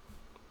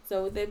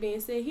 So with that being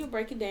said, he'll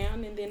break it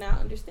down and then I'll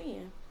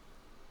understand.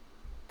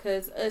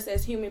 Because us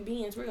as human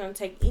beings, we're going to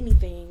take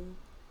anything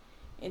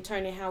and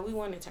turn it how we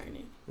want to turn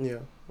it. Yeah.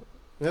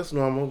 That's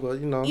normal, but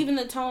you know. Even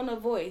the tone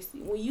of voice.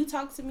 When you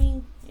talk to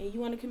me and you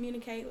want to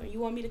communicate or you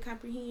want me to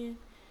comprehend,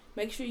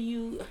 make sure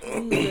you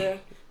use the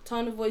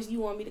tone of voice you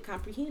want me to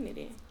comprehend it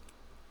in.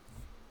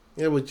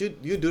 Yeah, but you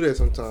do that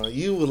sometimes.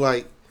 You would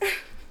like,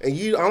 and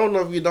I don't know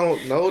if you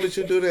don't know that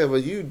you do that,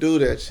 but you do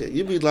that shit.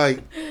 You be like,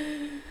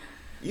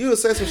 you would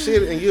say some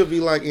shit and you'll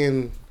be like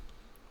in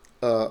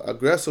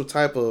aggressive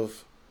type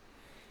of,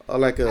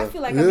 like a. I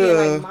feel like I'm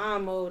in like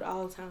mom mode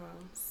all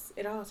times.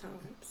 At all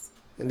times.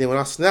 And then when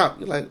I snap,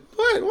 you're like,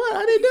 what?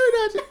 I didn't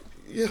do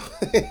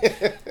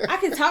that. I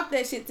can talk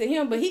that shit to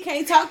him, but he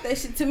can't talk that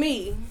shit to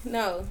me.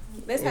 No,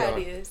 that's how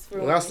it is.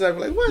 When I snap,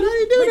 like, what? How did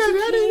you do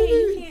that?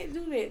 You can't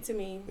do that to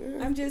me.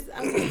 Yeah. I'm just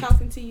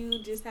talking to you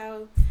just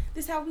how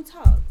we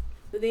talk.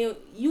 But then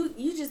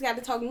you just got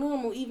to talk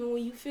normal, even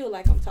when you feel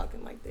like I'm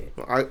talking like that.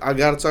 I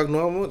gotta talk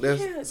normal.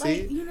 That's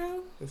see, like, you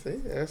know.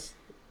 See, yes.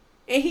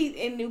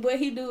 And what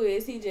he do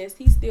is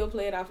he still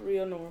play it off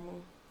real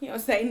normal. He don't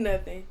say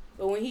nothing.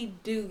 But when he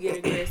do get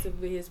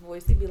aggressive with his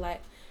voice, he be like,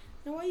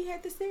 "Now why you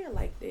have to say it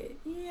like that?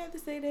 You didn't have to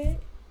say that."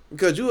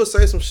 Because you will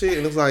say some shit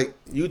and it's like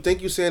you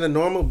think you saying it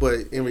normal,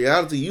 but in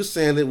reality you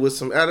saying it with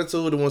some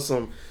attitude and with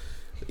some,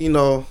 you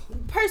know.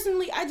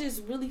 Personally, I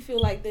just really feel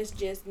like that's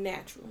just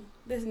natural.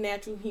 That's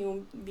natural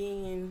human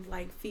being,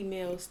 like,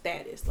 female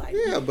status. Like,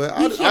 yeah, but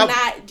we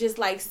cannot just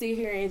like sit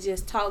here and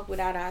just talk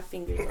without our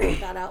fingers or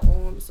without our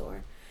arms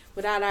or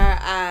without our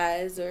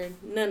eyes or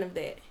none of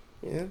that.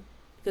 Yeah.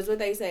 Because what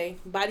they say,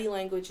 body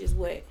language is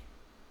what?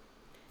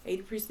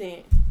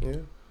 80%. Yeah.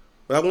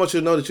 But I want you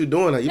to know that you're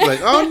doing that. You be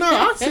like, oh no,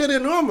 I said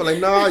it normal. Like,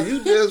 no,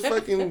 you just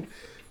fucking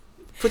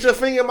put your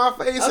finger in my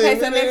face. Okay,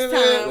 so next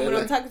time when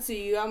I'm talking to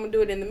you, I'm gonna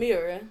do it in the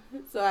mirror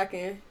so I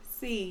can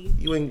see.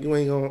 You ain't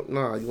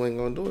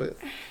gonna do it.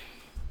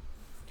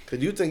 Cause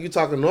you think you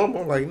talking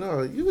normal. I'm like,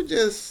 no, you didn't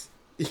just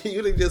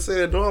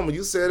say it normal.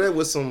 You said that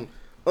with some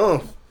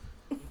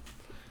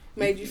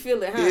Made you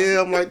feel it, huh?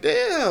 Yeah, I'm like,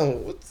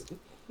 damn.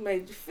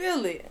 Made you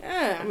feel it.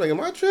 I'm like, am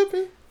I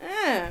tripping?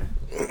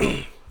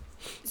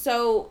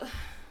 So,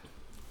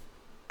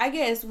 I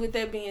guess with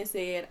that being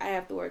said, I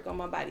have to work on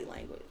my body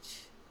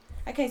language.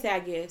 I can't say I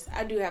guess.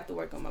 I do have to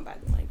work on my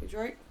body language,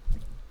 right?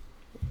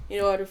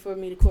 In order for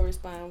me to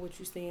correspond with what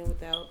you're saying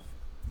without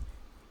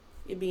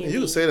it being You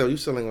can say that. You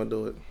still ain't gonna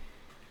do it.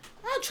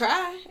 I'll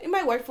try. It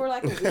might work for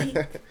like a week.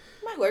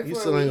 You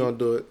still ain't gonna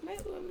do it.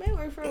 May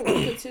work for a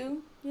week or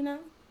two, you know?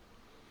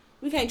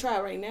 We can't try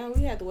it right now.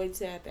 We have to wait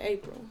till after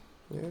April.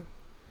 Yeah.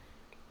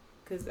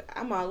 Because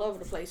I'm all over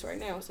the place right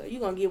now. So you're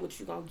going to get what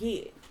you're going to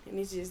get. And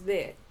it's just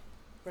that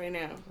right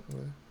now. Yeah.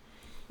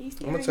 I'm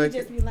going to take it.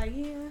 Just be like,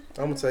 yeah.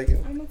 I'm going to take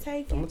it. I'm going to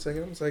take it. I'm going to take it.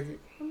 I'm going to take it.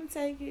 I'm going to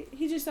take it.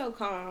 He's just so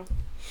calm.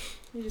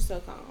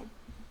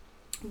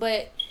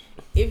 But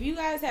if you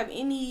guys have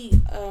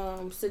any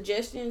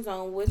suggestions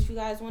on what you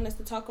guys want us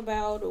to talk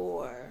about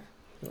or...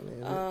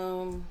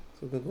 So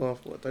we've been going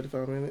for,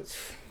 35 minutes?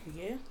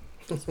 Yeah.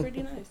 It's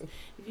pretty nice.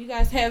 If you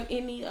guys have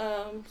any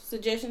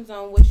suggestions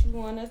on what you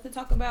want us to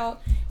talk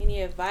about,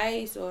 any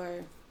advice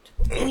or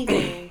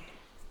anything,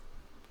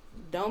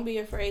 don't be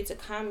afraid to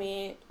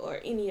comment or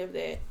any of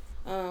that.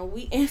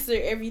 We answer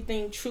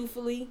everything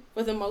truthfully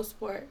for the most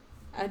part.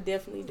 I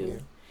definitely do. Yeah.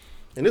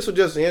 And this was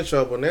just the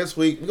intro, but next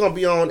week we're going to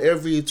be on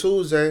every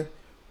Tuesday.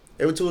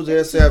 Every Tuesday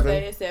at 7.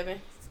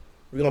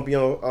 We're going to be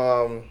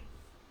on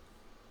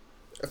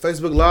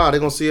Facebook Live. They're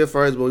going to see it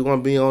first, but we're going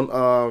to be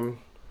on...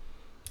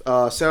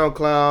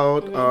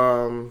 SoundCloud,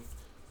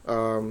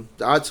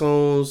 the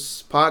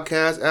iTunes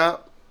podcast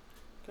app.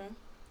 Okay.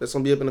 That's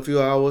gonna be up in a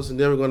few hours, and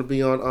then we're gonna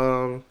be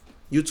on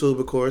YouTube,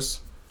 of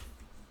course.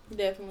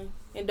 Definitely,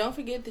 and don't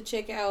forget to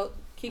check out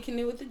Kicking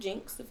It with the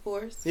Jenks, of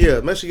course. Yeah,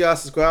 make sure y'all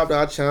subscribe to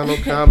our channel,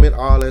 comment,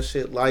 all that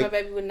shit. Like, my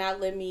baby would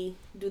not let me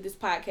do this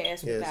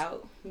podcast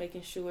without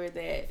making sure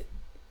that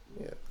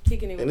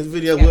Kicking It. And this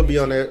video will be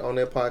on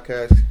that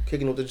podcast,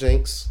 Kicking It with the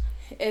Jenks,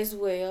 as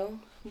well,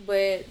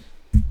 but.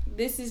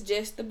 This is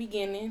just the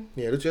beginning.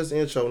 Yeah, this is just the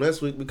intro. Next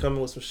week we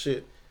coming with some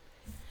shit.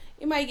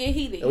 It might get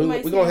heated.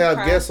 We're going to have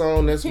guests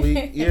on next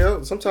week.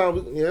 Yeah,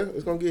 sometimes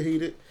it's going to get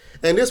heated.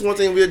 And this one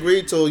thing we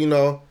agreed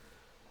to,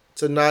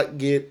 to not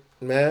get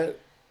mad.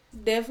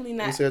 Definitely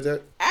not. You said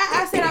that?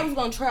 I said I was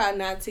going to try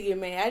not to get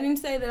mad. I didn't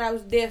say that I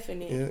was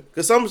definite. Yeah,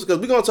 because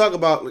we're going to talk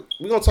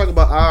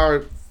about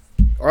our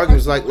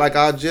arguments, like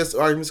our just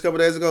arguments a couple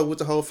days ago with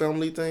the whole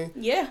family thing.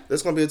 Yeah.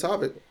 That's going to be a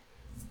topic.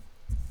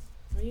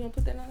 Are you going to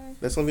put that on there?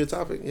 That's going to be a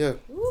topic, yeah.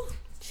 Ooh,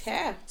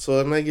 child. So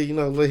it may get, a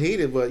little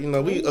heated, but,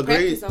 we agreed.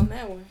 Practice on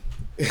that one.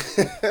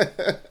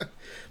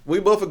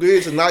 We both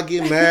agreed to not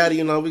get mad,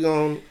 we're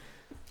going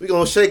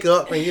to shake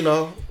up and,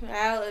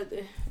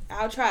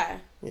 I'll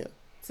try. Yeah.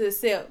 To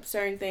accept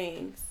certain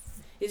things.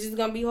 It's just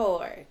going to be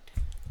hard.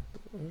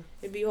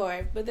 It'd be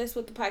hard, but that's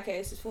what the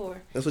podcast is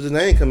for. That's what the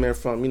name come there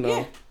from, you know.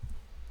 Yeah.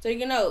 So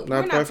we're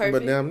not perfect,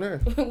 but damn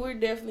near. We're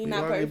definitely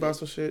not perfect. About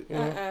some shit, you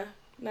know?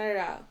 Not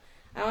at all.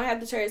 I don't have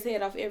to turn his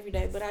head off every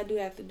day, but I do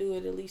have to do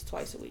it at least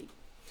twice a week.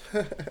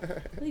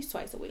 At least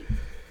twice a week.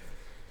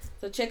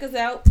 So check us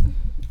out.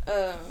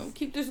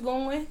 Keep this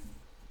going.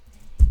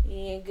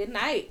 And good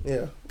night.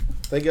 Yeah.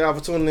 Thank y'all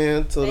for tuning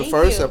in to the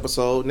first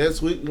episode.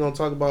 Next week, we're going to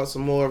talk about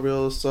some more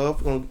real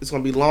stuff. It's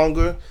going to be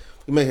longer.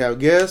 We may have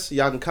guests.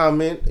 Y'all can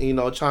comment,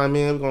 chime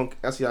in. We're going to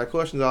ask y'all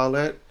questions, all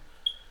that.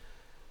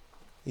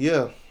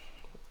 Yeah.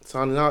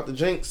 Signing out the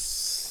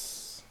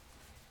Jenks.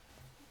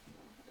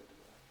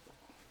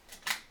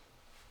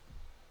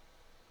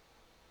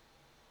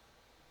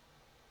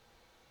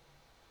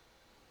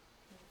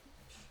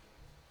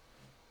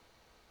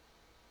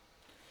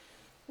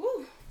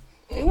 Woo.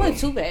 It wasn't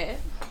too bad.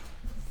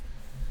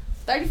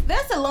 30.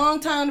 That's a long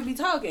time to be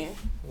talking.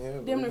 Yeah.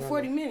 Damn near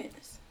 40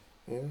 minutes.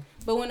 Yeah.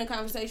 But when the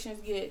conversations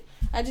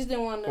I just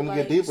didn't want to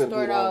get deeper,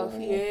 start off.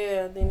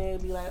 Yeah, then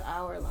it'd be like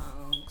hour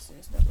long and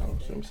stuff like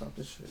that. Let me stop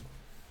this shit.